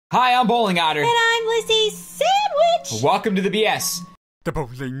Hi, I'm Bowling Otter. And I'm Lizzie Sandwich. Welcome to the BS. The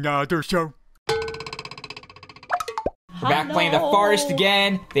Bowling Otter Show. We're back playing the Forest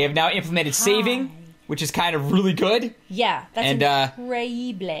again. They have now implemented saving, which is kind of really good. Yeah, that's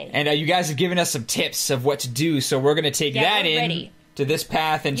incredible. And you guys have given us some tips of what to do, so we're going to take that in to this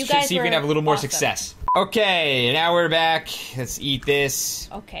path and see if we can have a little more success. Okay, now we're back. Let's eat this.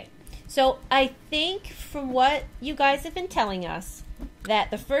 Okay, so I think from what you guys have been telling us,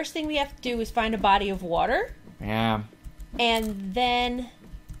 that the first thing we have to do is find a body of water. Yeah. And then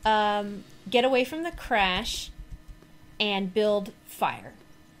get away from the crash and build fire.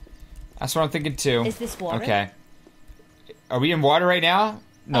 That's what I'm thinking too. Is this water? Okay. Are we in water right now?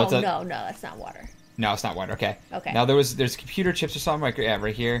 No, no, that's not water. No, it's not water. Okay. Okay. Now there's computer chips or something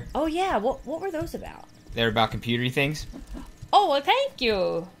right here. Oh yeah, what were those about? They're about computery things. Oh, well, thank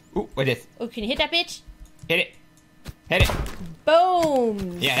you. Ooh, what is? Oh, can you hit that bitch? Hit it. Hit it.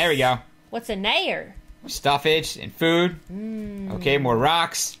 Boom. Yeah, there we go. What's a nair? Stuffage and food. Okay, more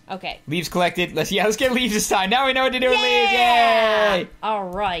rocks. Okay. Leaves collected. Let's get leaves this time. Now we know what to do with leaves. Yeah! Yay! All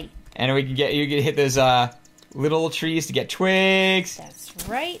right. And you can hit those little trees to get twigs. That's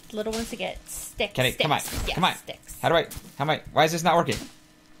right. Little ones to get sticks. Come on. Yes, Come on. Sticks. Why is this not working?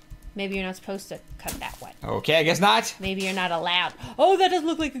 Maybe you're not supposed to cut that way. Okay, I guess not. Maybe you're not allowed. Oh, that doesn't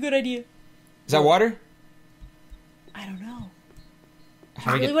look like a good idea. Is that water? I don't know.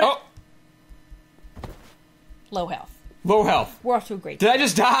 How do we get... Oh! Low health. Low health. We're off to a great Did start. I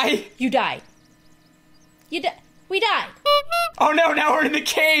just die? You died. We died. Oh no, now we're in the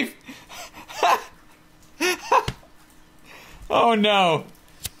cave! Oh no.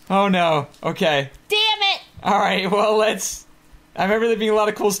 Oh no. Okay. Damn it! Alright, well I remember there being a lot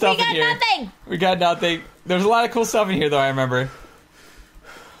of cool stuff in here. We got nothing! We got nothing. There's a lot of cool stuff in here though, I remember.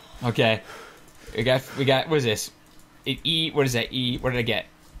 Okay. We got, what is this? E, what is that? E, what did I get?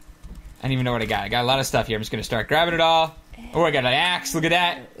 I don't even know what I got. I got a lot of stuff here. I'm just going to start grabbing it all. Oh, I got an axe. Look at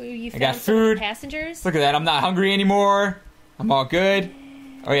that. I got food. Passengers. Look at that. I'm not hungry anymore. I'm all good.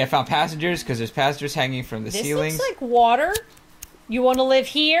 Oh, yeah, I found passengers because there's passengers hanging from the ceilings. This looks like water. You want to live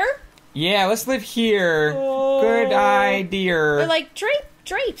here? Yeah, let's live here. Oh. Good idea. They're like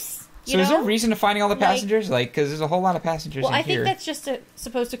drapes. So is there a reason to finding all the passengers? Because there's a whole lot of passengers in here. Well, I think that's just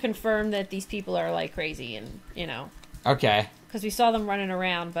supposed to confirm that these people are, like, crazy and, Okay. Because we saw them running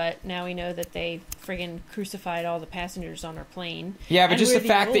around, but now we know that they friggin' crucified all the passengers on our plane. Yeah, but just the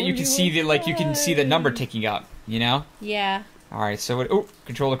fact that you can see the number ticking up, you know? Yeah. All right, so what? Oh,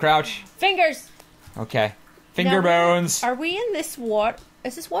 control the crouch. Fingers. Okay. Finger bones. Are we in this water?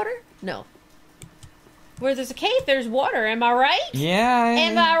 Is this water? No. Where there's a cave, there's water. Am I right? Yeah.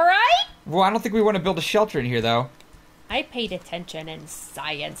 Am I right? Well, I don't think we want to build a shelter in here, though. I paid attention in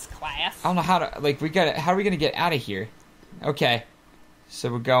science class. I don't know how to, how are we going to get out of here? Okay. So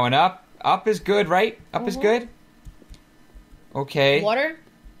we're going up. Up is good, right? Up is good? Okay. Water?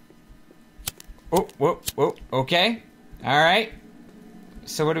 Oh, whoa. Okay. All right.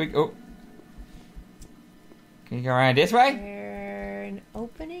 So what do we, oh. Can you go around this way? There's an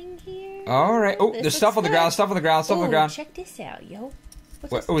opening here. All right. Oh, there's stuff on the ground, stuff on the ground. Check this out, yo.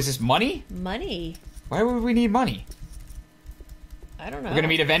 What, oh, is this money? Money. Why would we need money? I don't know. We're going to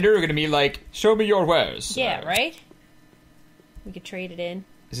meet a vendor? We're going to be like, show me your wares. Yeah, right? We could trade it in.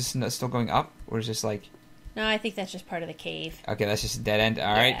 Is this still going up? Or is this like... No, I think that's just part of the cave. Okay, that's just a dead end.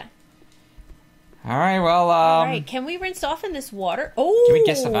 All right. Yeah. All right, well, All right, can we rinse off in this water? Oh, can we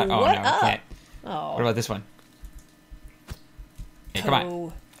get stuff out? Oh, what no, up? we can't. Oh. What about this one? Hey, come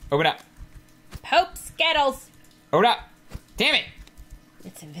on. Open up. Pope Skittles. Open up. Damn it.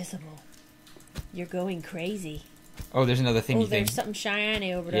 It's invisible. You're going crazy. Oh, there's another thingy thing. There's something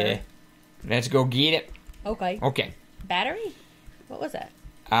shiny over there. Yeah. Let's go get it. Okay. Okay. Battery? What was that?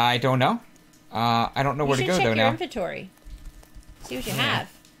 I don't know. I don't know where to go, though, now. You should check your inventory. See what you have.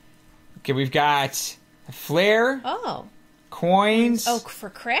 Okay, we've got a flare. Oh. Coins. Oh, for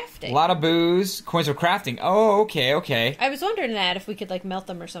crafting. A lot of booze. Coins for crafting. Oh, okay. I was wondering that, if we could, like, melt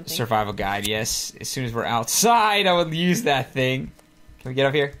them or something. Survival guide, yes. As soon as we're outside, I will use that thing. Can we get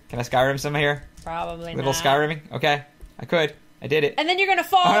up here? Can I Skyrim some here? Probably Little not. Skyrimming? Okay. I could. I did it. And then you're gonna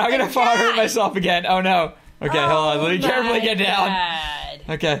fall. Oh, I'm gonna fall and hurt myself again. Oh, no. Okay, hold on. Let me carefully get down.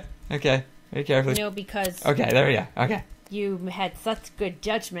 God. Okay. Very carefully. No, because... Okay, there we go. Okay. You had such good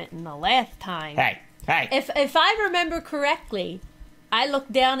judgment in the last time. Hey. If I remember correctly, I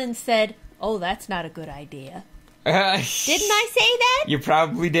looked down and said, "Oh, that's not a good idea." Didn't I say that? You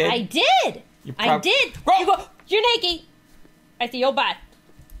probably did. I did. I did. Whoa. You're naked. I see your butt.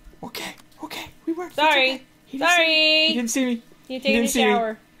 Okay. We were. Sorry. He didn't see me. You taking a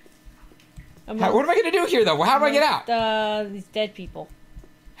shower. What am I gonna do here, though? How do I get out? These dead people.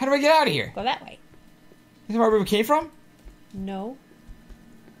 How do I get out of here? Go that way. Is that where we came from? No.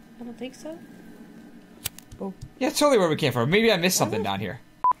 I don't think so. Oh. Yeah, it's totally where we came from. Maybe I missed something down here.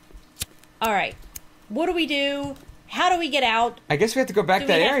 Alright. What do we do? How do we get out? I guess we have to go back Do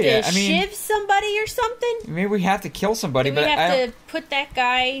that we have area. to I mean, shiv somebody or something? maybe we have to kill somebody, Do we but have to put that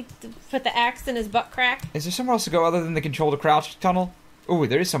guy, put the axe in his butt crack? is there somewhere else to go other than the control to crouch tunnel? Oh,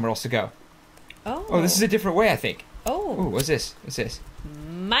 there is somewhere else to go. Oh. Oh, this is a different way, I think. Oh. Oh, what's this? What's this?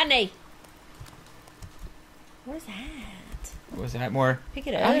 Money. What is that? What was that more? Pick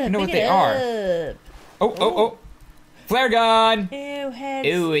it up. I don't even know pick what it they are. up. Oh. Flare gun! Ew, heads.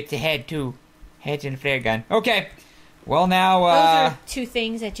 Ooh, it's a head too. Heads and a flare gun. Okay. Well, now, Those are two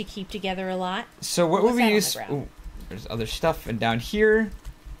things that you keep together a lot. so what What's would we that on use? the ground? Ooh, there's other stuff, and down here,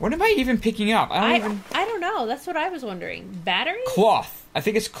 what am I even picking up? I I don't know. That's what I was wondering. Batteries? Cloth. I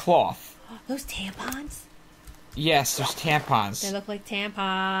think it's cloth. Those tampons? Yes, there's tampons. They look like tampons.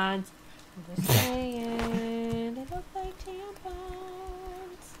 I'm just saying. They look like tampons.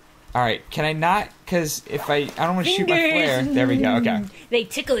 All right, can I not? Because if I don't want to shoot my flare. There we go. Okay. They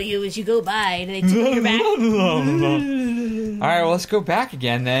tickle you as you go by. And they tickle your back. All right, well, let's go back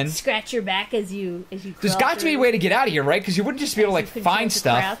again then. Scratch your back as you There's crawl got to be a through. way to get out of here, right? Because you wouldn't just be able to like As you control find the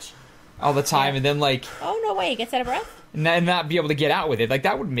stuff crouch. all the time and then like Oh, no way. He gets out of breath? not be able to get out with it. Like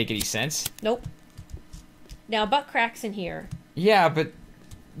that wouldn't make any sense. Nope. Now, butt cracks in here. Yeah, but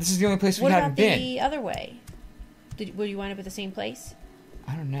this is the only place we What haven't about been. the other way? Would you wind up at the same place?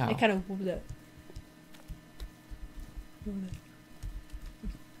 I don't know. It kind of... What was that?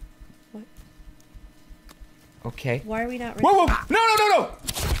 What? Okay. Why are we not... Whoa! No!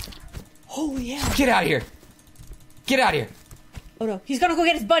 Oh, yeah. Get out of here! Get out of here! Oh, no. He's gonna go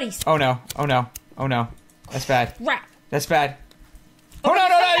get his buddies. Oh no! That's bad. Crap. That's bad. Oh no!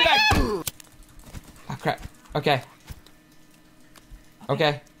 You're back! Oh crap. Okay.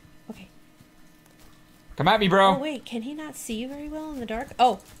 Okay. Come at me, bro. Oh, wait. Can he not see you very well in the dark?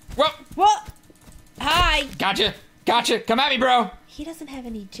 Oh. Whoa! What? Hi. Gotcha! Come at me, bro. He doesn't have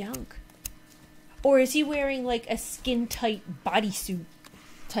any junk. Or is he wearing, like, a skin-tight bodysuit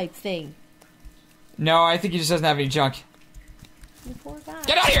type thing? No, I think he just doesn't have any junk. The poor guy.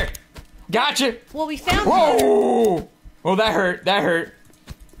 Get out of here! Gotcha! Well, we found him. Whoa! Oh, that hurt.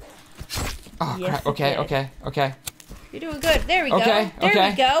 Oh, Yes, crap. it did. Okay. You're doing good. There we Okay, go. There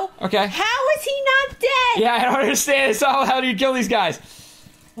we go. okay. How is he not dead? Yeah, I don't understand. It's all how do you kill these guys?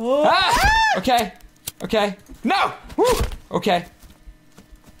 Oh. Ah! Okay. No! Woo! Okay.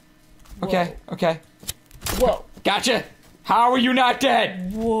 Whoa. Gotcha! How are you not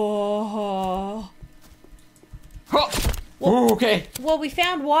dead? Whoa. Oh. Ooh, okay. Well, we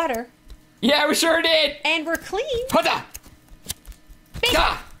found water, Yeah, we sure did! and we're clean. Hada!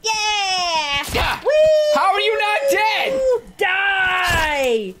 Gah! Yeah! Gah! Whee! How are you not dead?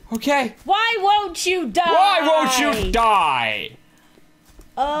 Die! Okay. Why won't you die? Why won't you die?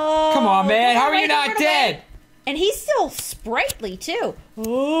 Oh. Come on, man. How are you Run not away. dead? And he's still sprightly, too.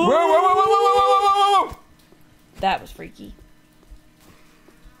 Whoa. That was freaky.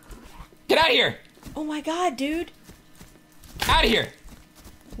 Get out of here! Oh my god, dude. Out of here!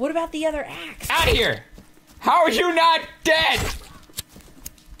 What about the other axe? Out of here! How are you not dead?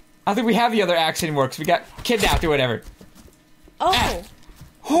 I don't think we have the other axe anymore because we got kidnapped or whatever. Oh.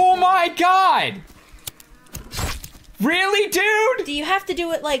 Oh my god! Really, dude? Do you have to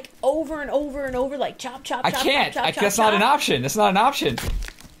do it, like, over and over and over? Like, chop, chop, I chop, can't. chop, chop, That's chop, not an chop? option. That's not an option.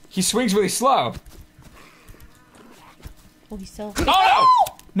 He swings really slow. Oh, he's still... Oh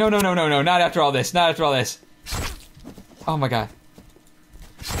no! No. Not after all this. Oh my god.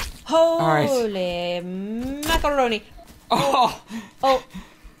 Holy macaroni. Oh! Oh.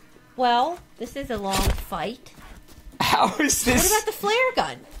 Well, this is a long fight. How is What this? about the flare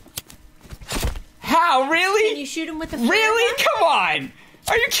gun? How? Can Really? you shoot him with the flare Really? gun? Come on!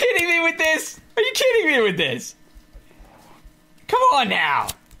 Are you kidding me with this? Come on now!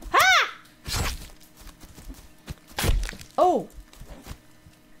 Ha! Oh.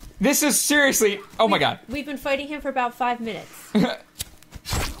 This is seriously. Oh my god. We've been fighting him for about 5 minutes.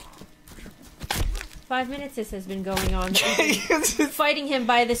 5 minutes this has been going on. We've been fighting him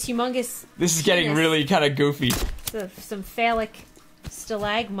by this humongous... This is getting penis. really kind of goofy. Some phallic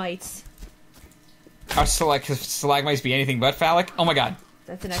stalagmites. Our stalagmites be anything but phallic? Oh my god.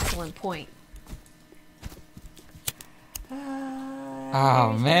 That's an excellent point.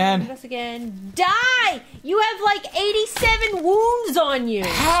 Oh, man. Us again. Die! You have like 87 wounds on you.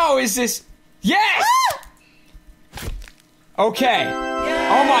 How is this? Yes! Okay.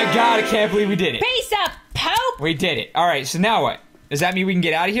 Oh my god, I can't believe we did it. Peace up, Pope! We did it. Alright, so now what? Does that mean we can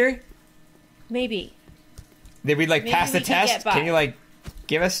get out of here? Maybe. Did we like Maybe pass the we can test? get by. Can you like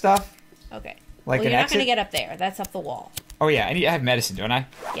give us stuff? Okay. Like well, an you're not exit? going to get up there. That's up the wall. Oh yeah, I have medicine, don't I?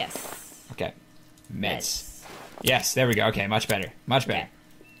 Yes. Okay. Meds. Yes, there we go. Okay, much better. Much better. Okay.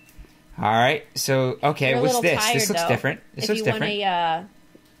 All right. So, okay, You're a what's little this? tired, This looks though. different. This if looks you different. Want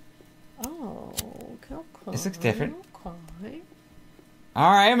a, okay. This looks different. Okay.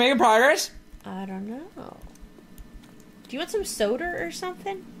 All right, I'm making progress. I don't know. Do you want some soda or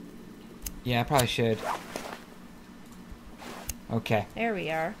something? Yeah, I probably should. Okay. There we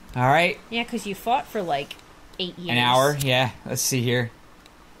are. All right. Yeah, because you fought for like 8 years. An hour. Yeah. Let's see here.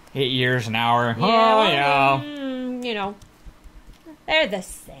 8 years, an hour. Yeah, Oh, yeah. you know, they're the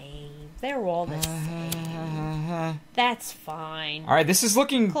same. They're all the same. That's fine. All right, this is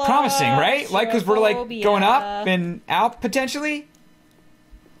looking promising, right? Like, because we're like going up Claustrophobia. and out potentially.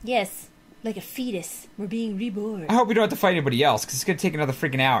 Yes, like a fetus. We're being reborn. I hope we don't have to fight anybody else, because it's gonna take another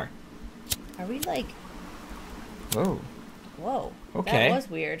freaking hour. Are we like? Whoa. Whoa. Okay. That was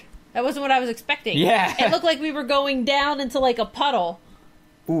weird. That wasn't what I was expecting. Yeah. It looked like we were going down into like a puddle.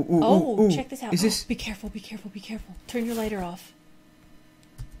 Ooh, ooh, Oh, ooh, ooh. check this out. Is this? Be careful, be careful, be careful. Turn your lighter off.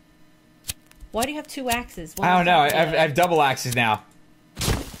 Why do you have 2 axes? One I don't know. on top of the I have double axes now.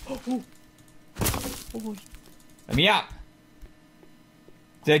 other. Oh, Let me out.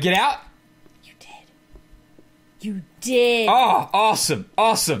 Did I get out? you did. You did. Oh, awesome,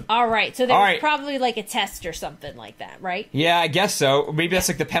 awesome. All right, so there All was right. probably like a test or something like that, right? Yeah, I guess so. Maybe that's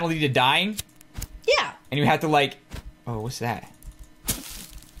like the penalty to dying, Yeah. and you have to like. Oh, what's that?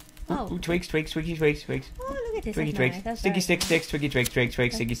 Oh, Ooh, twigs, twigs, twiggy, twigs, twigs. oh look at this. Twiggy That's twigs, nice. That's sticky very sticks, nice. sticks, twiggy twigs, twigs,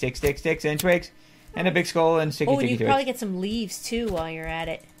 twigs, sticky sticks, sticks, sticks, and twigs, and a big skull and sticky, Oh, and sticky you could twigs. probably get some leaves too while you're at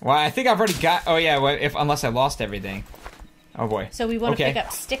it. Well, I think I've already got. Oh yeah, well, if unless I lost everything. Oh boy. So we want to Okay. pick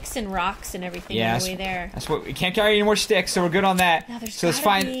up sticks and rocks and everything Yeah, on that's- the way there. That's what we can't carry any more sticks, so we're good on that. Now, there's So let's gotta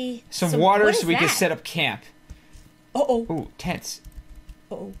find be some some- water what so is we can that? set up camp. Oh, Ooh, tents.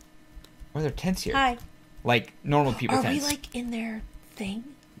 oh. What are there tents here? Hi. Like normal people Are tents. we like in their thing?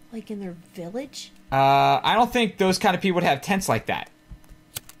 Like in their village? I don't think those kind of people would have tents like that.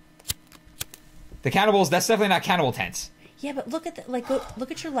 The cannibals, that's definitely not cannibal tents. Yeah, but look at the, like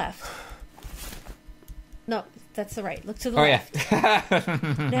look at your left. No, that's the right. Look to the Oh left.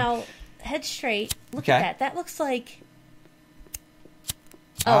 yeah. Now, head straight. Look Okay. at that. That looks like.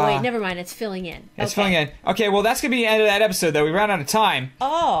 Oh wait, Uh, never mind. It's filling in. It's Okay. filling in. Okay, well that's gonna be the end of that episode though. We ran out of time.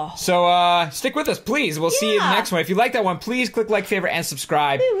 Oh. So stick with us, please. We'll see you in the Yeah. next one. If you like that one, please click like, favorite, and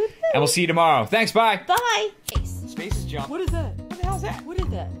subscribe. And we'll see you tomorrow. Thanks, bye. Bye. Ace. Space is jump. What is that? What the hell is that? What is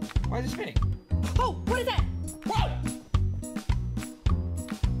that? Why is it spinning? Oh, what is that? Whoa!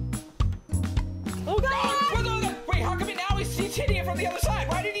 Oh God! Wait, how come now he's hitting it from the other side?